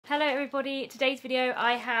everybody, today's video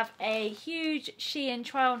I have a huge SHEIN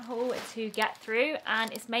try on haul to get through,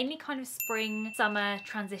 and it's mainly kind of spring summer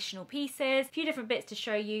transitional pieces, a few different bits to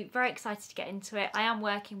show you. Very excited to get into it. I am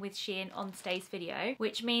working with SHEIN on today's video,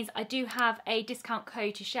 which means I do have a discount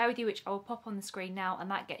code to share with you, which I will pop on the screen now, and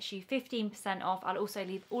that gets you 15% off. I'll also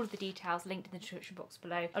leave all of the details linked in the description box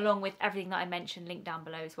below, along with everything that I mentioned linked down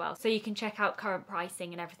below as well, so you can check out current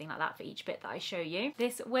pricing and everything like that for each bit that I show you.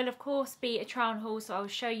 This will of course be a try on haul, so I will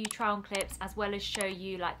show you try on clips as well as show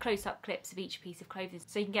you like close-up clips of each piece of clothing,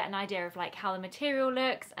 so you can get an idea of like how the material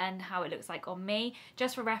looks and how it looks like on me.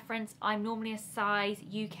 Just for reference, I'm normally a size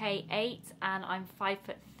UK 8 and I'm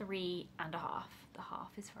 5'3.5". The half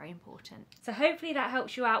is very important. So hopefully that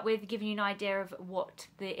helps you out with giving you an idea of what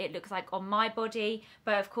it looks like on my body,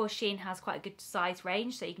 but of course SHEIN has quite a good size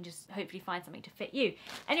range, so you can just hopefully find something to fit you.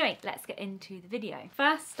 Anyway, let's get into the video.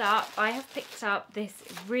 First up, I have picked up this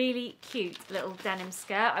really cute little denim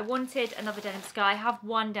skirt. I wanted another denim skirt. I have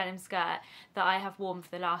one denim skirt that I have worn for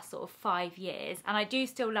the last sort of 5 years, and I do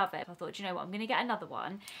still love it. I thought, you know what, I'm gonna get another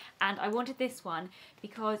one, and I wanted this one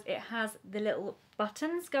because it has the little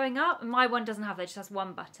buttons going up, and my one doesn't have that, it just has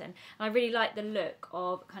one button, and I really like the look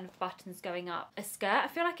of kind of buttons going up a skirt. I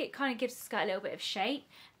feel like it kind of gives the skirt a little bit of shape,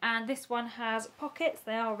 and this one has pockets.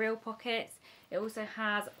 They are real pockets. It also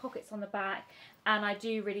has pockets on the back, and I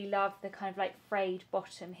do really love the kind of like frayed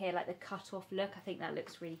bottom here, like the cut off look. I think that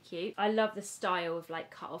looks really cute. I love the style of like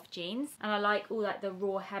cut off jeans, and I like all like the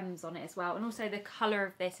raw hems on it as well, and also the colour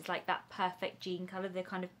of this is like that perfect jean colour, the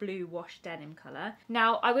kind of blue wash denim colour.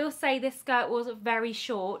 Now I will say this skirt was very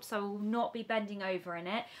short, so I will not be bending over in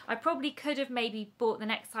it. I probably could have maybe bought the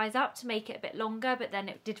next size up to make it a bit longer, but then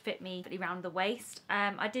it did fit me around the waist.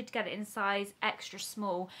 I did get it in size extra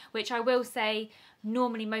small, which I will say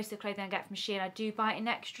normally most of the clothing I get from SHEIN I do buy it in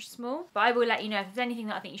extra small, but I will let you know if there's anything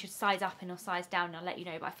that I think you should size up in or size down, and I'll let you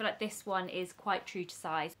know. But I feel like this one is quite true to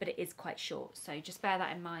size, but it is quite short, so just bear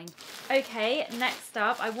that in mind. Okay, next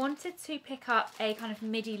up I wanted to pick up a kind of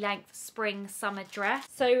midi length spring summer dress.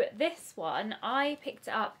 So this one I picked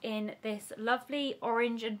it up in this lovely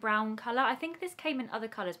orange and brown colour. I think this came in other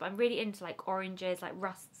colours, but I'm really into like oranges, like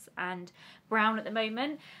rusts and brown at the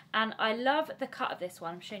moment, and I love the cut of this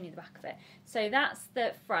one. I'm showing you the back of it. So that's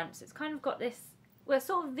the front, so it's kind of got this, well,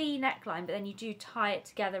 sort of V neckline, but then you do tie it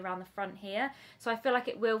together around the front here, so I feel like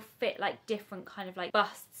it will fit like different kind of like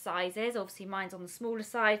bust sizes. Obviously mine's on the smaller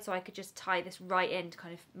side, so I could just tie this right in to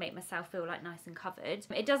kind of make myself feel like nice and covered.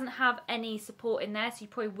 It doesn't have any support in there, so you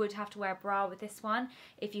probably would have to wear a bra with this one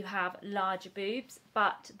if you have larger boobs,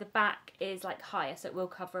 but the back is like higher, so it will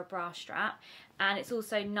cover a bra strap, and it's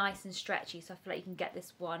also nice and stretchy, so I feel like you can get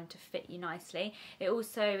this one to fit you nicely. It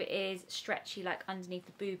also is stretchy like underneath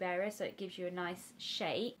the boob area, so it gives you a nice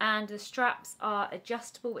shape, and the straps are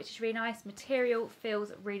adjustable, which is really nice. Material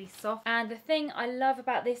feels really soft, and the thing I love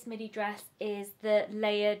about this midi dress is the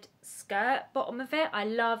layered skirt bottom of it. I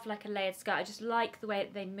love like a layered skirt. I just like the way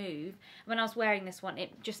that they move. When I was wearing this one,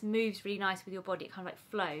 it just moves really nice with your body. It kind of like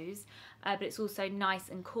flows, but it's also nice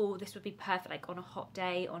and cool. This would be perfect like on a hot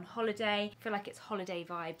day, on holiday. I feel like it's holiday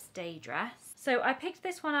vibes day dress. So I picked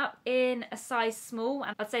this one up in a size small,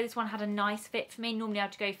 and I'd say this one had a nice fit for me. Normally I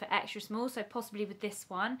have to go for extra small, so possibly with this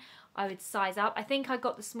one I would size up. I think I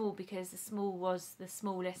got the small because the small was the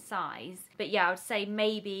smallest size, but yeah, I would say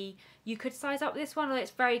maybe you could size up with this one, although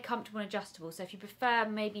it's very comfortable and adjustable. So if you prefer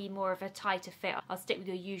maybe more of a tighter fit, I'll stick with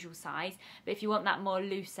your usual size, but if you want that more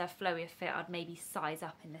looser, flowier fit, I'd maybe size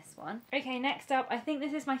up in this one. Okay, next up, I think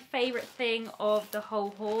this is my favourite thing of the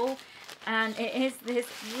whole haul, and it is this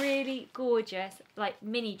really gorgeous like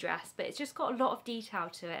mini dress, but it's just got a lot of detail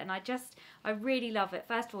to it, and I really love it.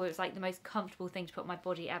 First of all, it's like the most comfortable thing to put on my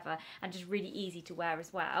body ever, and just really easy to wear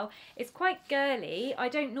as well. It's quite girly. I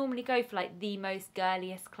don't normally go for like the most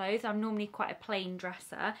girliest clothes. I'm normally quite a plain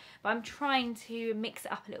dresser, but I'm trying to mix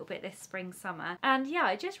it up a little bit this spring summer, and yeah,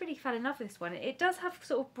 I just really fell in love with this one. It does have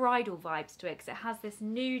sort of bridal vibes to it, because it has this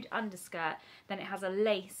nude underskirt, then it has a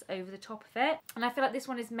lace over the top of it, and I feel like this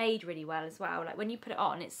one is made really well as well. Like when you put it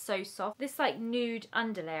on, it's so soft. This like nude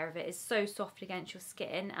underlayer of it is so soft against your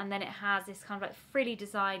skin, and then it has this kind of like frilly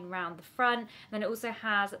design around the front, and then it also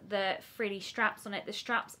has the frilly straps on it. The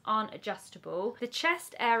straps aren't adjustable. The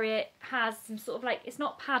chest area has some sort of like, it's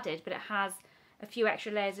not padded, but it has a few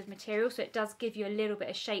extra layers of material, so it does give you a little bit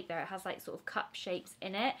of shape there. It has like sort of cup shapes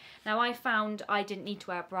in it. Now I found I didn't need to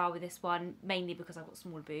wear a bra with this one, mainly because I've got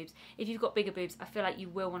smaller boobs. If you've got bigger boobs, I feel like you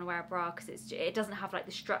will want to wear a bra because it doesn't have like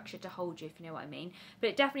the structure to hold you, if you know what I mean. But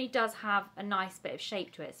it definitely does have a nice bit of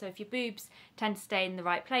shape to it. So if your boobs tend to stay in the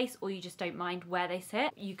right place, or you just don't mind where they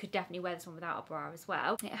sit, you could definitely wear this one without a bra as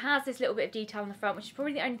well. It has this little bit of detail on the front, which is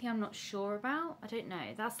probably the only thing I'm not sure about. I don't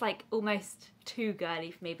know, that's like almost too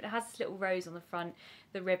girly for me, but it has this little rose on the front,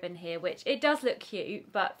 the ribbon here, which it does look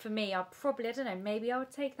cute, but for me, I don't know, maybe I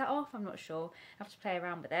would take that off, I'm not sure. I have to play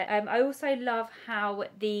around with it. I also love how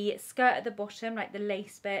the skirt at the bottom, like the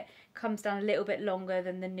lace bit, comes down a little bit longer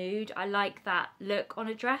than the nude. I like that look on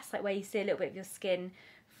a dress, like where you see a little bit of your skin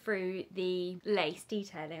through the lace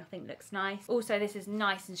detailing. I think looks nice. Also, this is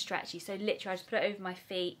nice and stretchy, so literally I just put it over my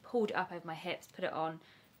feet, pulled it up over my hips, put it on,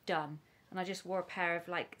 done. And I just wore a pair of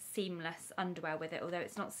like seamless underwear with it, although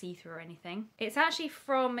it's not see-through or anything. It's actually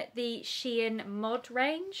from the SHEIN mod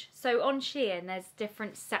range. So on SHEIN there's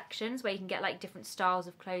different sections where you can get like different styles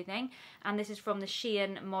of clothing, and this is from the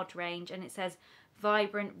SHEIN mod range, and it says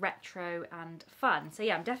vibrant, retro and fun. So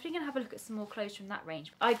yeah, I'm definitely gonna have a look at some more clothes from that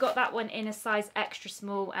range. I got that one in a size extra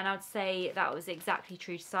small, and I'd say that was exactly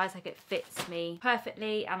true to size. Like it fits me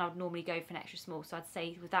perfectly, and I'd normally go for an extra small, so I'd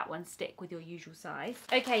say with that one, stick with your usual size.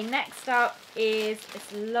 Okay, next up is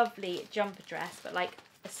this lovely jumper dress, but like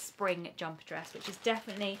a spring jumper dress, which is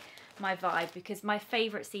definitely my vibe because my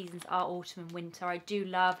favourite seasons are autumn and winter. I do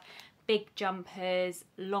love big jumpers,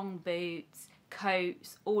 long boots,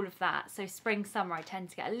 coats, all of that. So spring, summer, I tend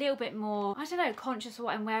to get a little bit more, I don't know, conscious of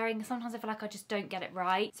what I'm wearing. Sometimes I feel like I just don't get it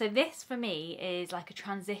right. So this for me is like a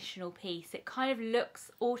transitional piece. It kind of looks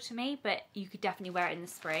autumny, but you could definitely wear it in the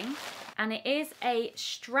spring. And it is a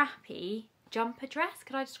strappy jumper dress,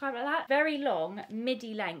 could I describe it like that? Very long,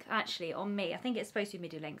 midi length. Actually on me, I think it's supposed to be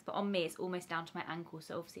midi length, but on me it's almost down to my ankle,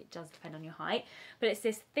 so obviously it does depend on your height. But it's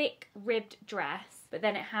this thick ribbed dress, but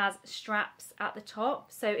then it has straps at the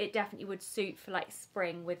top, so it definitely would suit for like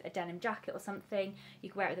spring with a denim jacket or something. You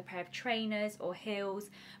could wear it with a pair of trainers or heels,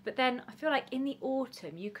 but then I feel like in the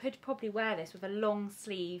autumn you could probably wear this with a long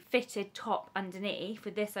sleeve fitted top underneath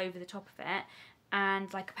with this over the top of it,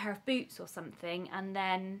 and like a pair of boots or something, and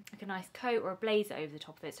then like a nice coat or a blazer over the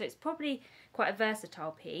top of it. So it's probably quite a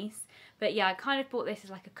versatile piece. But yeah, I kind of bought this as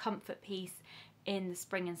like a comfort piece in the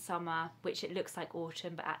spring and summer, which it looks like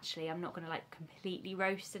autumn, but actually I'm not going to like completely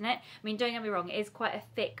roast in it. I mean, don't get me wrong, it is quite a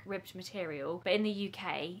thick ribbed material, but in the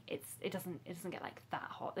UK it doesn't get like that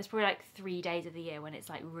hot. There's probably like 3 days of the year when it's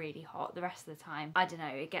like really hot. The rest of the time, I don't know,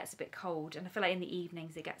 it gets a bit cold, and I feel like in the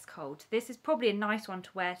evenings it gets cold. This is probably a nice one to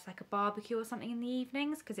wear to like a barbecue or something in the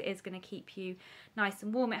evenings, because it is going to keep you nice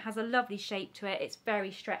and warm. It has a lovely shape to it. It's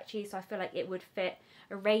very stretchy, so I feel like it would fit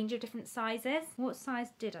a range of different sizes. What size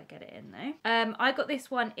did I get it in though? I got this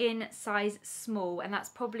one in size small, and that's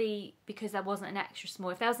probably because there wasn't an extra small.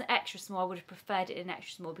 If there was an extra small, I would have preferred it in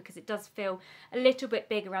extra small, because it does feel a little bit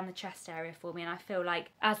big around the chest area for me, and I feel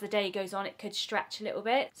like as the day goes on it could stretch a little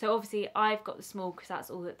bit. So obviously I've got the small because that's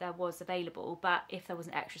all that there was available, but if there was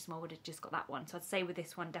an extra small I would have just got that one. So I'd say with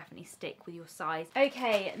this one, definitely stick with your size.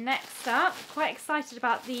 Okay, next up, quite excited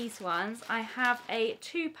about these ones. I have a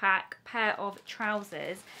 2-pack pair of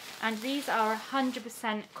trousers, and these are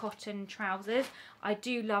 100% cotton trousers. I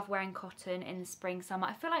do love wearing cotton in the spring, summer.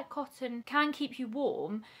 I feel like cotton can keep you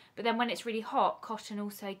warm, but then when it's really hot, cotton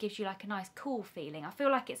also gives you like a nice cool feeling. I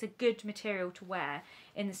feel like it's a good material to wear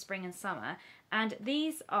in the spring and summer. And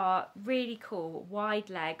these are really cool,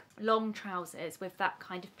 wide leg, long trousers with that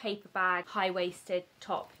kind of paper bag, high-waisted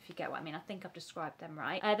top, if you get what I mean. I think I've described them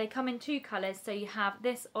right. They come in 2 colours, so you have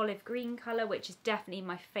this olive green colour, which is definitely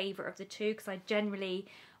my favourite of the 2, because I generally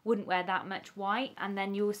wouldn't wear that much white. And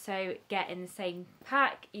then you also get in the same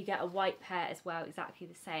pack, you get a white pair as well, exactly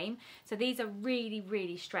the same. So these are really,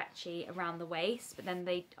 really stretchy around the waist, but then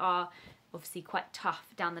they are obviously quite tough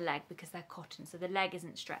down the leg because they're cotton, so the leg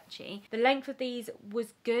isn't stretchy. The length of these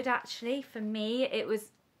was good actually. For me, it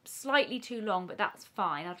was slightly too long, but that's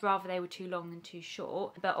fine. I'd rather they were too long than too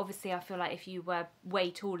short. But obviously I feel like if you were way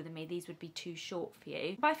taller than me, these would be too short for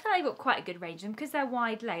you. But I feel like they've got quite a good range, and because they're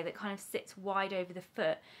wide leg, that kind of sits wide over the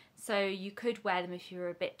foot. So you could wear them if you were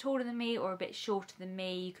a bit taller than me or a bit shorter than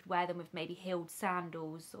me. You could wear them with maybe heeled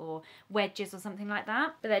sandals or wedges or something like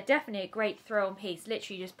that. But they're definitely a great throw-on piece.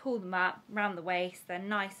 Literally just pull them up around the waist. They're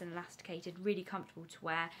nice and elasticated, really comfortable to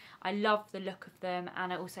wear. I love the look of them,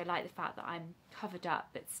 and I also like the fact that I'm covered up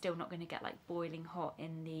but it's still not going to get like boiling hot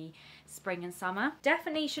in the spring and summer.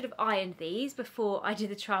 Definitely should have ironed these before I did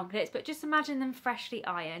the trial clips, but just imagine them freshly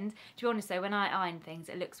ironed. To be honest though, when I iron things,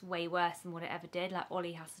 it looks way worse than what it ever did. Like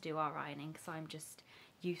Ollie has to do our ironing because I'm just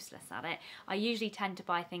useless at it. I usually tend to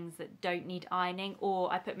buy things that don't need ironing,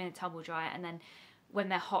 or I put them in a tumble dryer and then when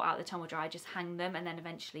they're hot out of the tumble dryer I just hang them, and then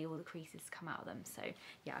eventually all the creases come out of them. So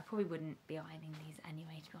yeah, I probably wouldn't be ironing these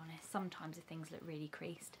anyway, to be honest. Sometimes if things look really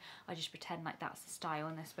creased, I just pretend like that's the style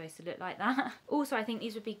and they're supposed to look like that. Also, I think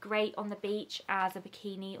these would be great on the beach as a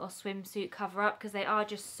bikini or swimsuit cover up because they are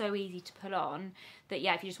just so easy to put on that,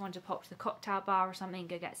 yeah, if you just wanted to pop to the cocktail bar or something,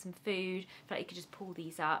 go get some food, I feel like you could just pull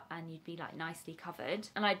these up and you'd be like nicely covered.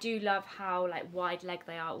 And I do love how like wide leg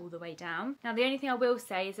they are all the way down. Now the only thing I will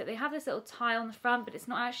say is that they have this little tie on the front, but it's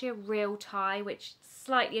not actually a real tie, which is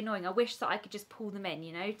slightly annoying. I wish that I could just pull them in,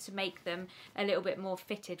 you know, to make them a little bit more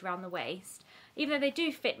fitted around the waist. Even though they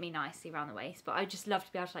do fit me nicely around the waist, but I just love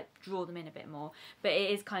to be able to like draw them in a bit more. But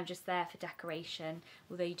it is kind of just there for decoration,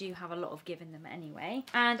 although you do have a lot of give in them anyway.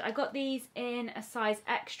 And I got these in a size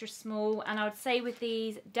extra small, and I would say with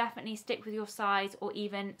these, definitely stick with your size or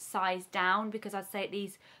even size down, because I'd say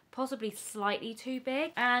these possibly slightly too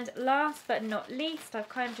big. And last but not least, I've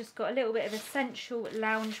kind of just got a little bit of essential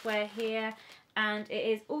loungewear here, and it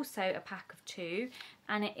is also a pack of 2,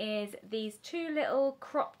 and it is these 2 little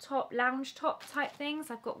crop top lounge top type things.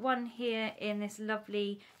 I've got one here in this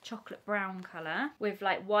lovely chocolate brown colour with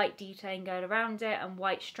like white detailing going around it and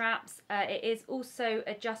white straps. It is also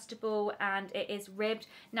adjustable and it is ribbed.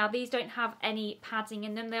 Now these don't have any padding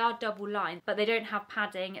in them, they are double lined, but they don't have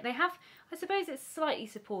padding. They have, I suppose it's slightly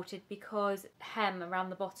supported because hem around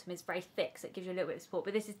the bottom is very thick, so it gives you a little bit of support,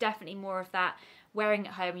 but this is definitely more of that wearing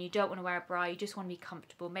at home and you don't want to wear a bra, you just want to be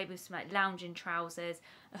comfortable, maybe with some like lounging trousers,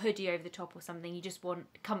 a hoodie over the top or something. You just want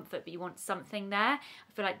comfort but you want something there.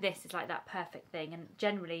 I feel like this is like that perfect thing, and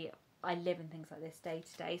generally I live in things like this day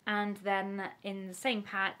to day. And then in the same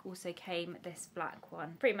pack also came this black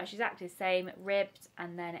one, pretty much exactly the same, ribbed,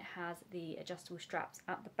 and then it has the adjustable straps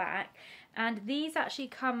at the back. And these actually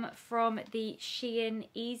come from the SHEIN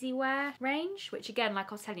Easywear range, which again, like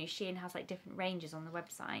I was telling you, SHEIN has like different ranges on the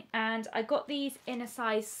website. And I got these in a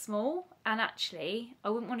size small, and actually I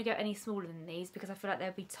wouldn't want to go any smaller than these because I feel like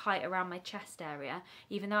they'll be tight around my chest area.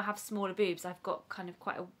 Even though I have smaller boobs, I've got kind of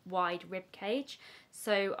quite a wide rib cage.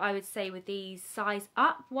 So I would say with these, size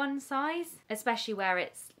up one size, especially where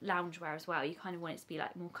it's loungewear as well. You kind of want it to be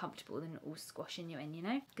like more comfortable than all squashing you in, you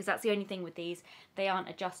know? Because that's the only thing with these, they aren't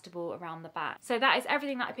adjustable around the back. So that is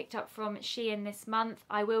everything that I picked up from SHEIN this month.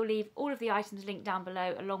 I will leave all of the items linked down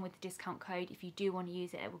below along with the discount code. If you do want to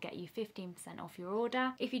use it, it will get you 15% off your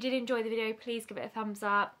order. If you did enjoy the video, please give it a thumbs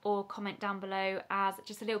up or comment down below, as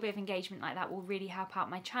just a little bit of engagement like that will really help out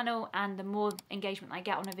my channel, and the more engagement I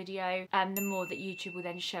get on a video, the more that YouTube will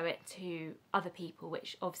then show it to other people,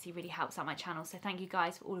 which obviously really helps out my channel. So thank you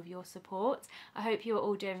guys for all of your support. I hope you are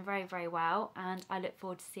all doing very, very well, and I look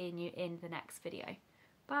forward to seeing you in the next video.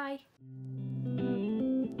 Bye.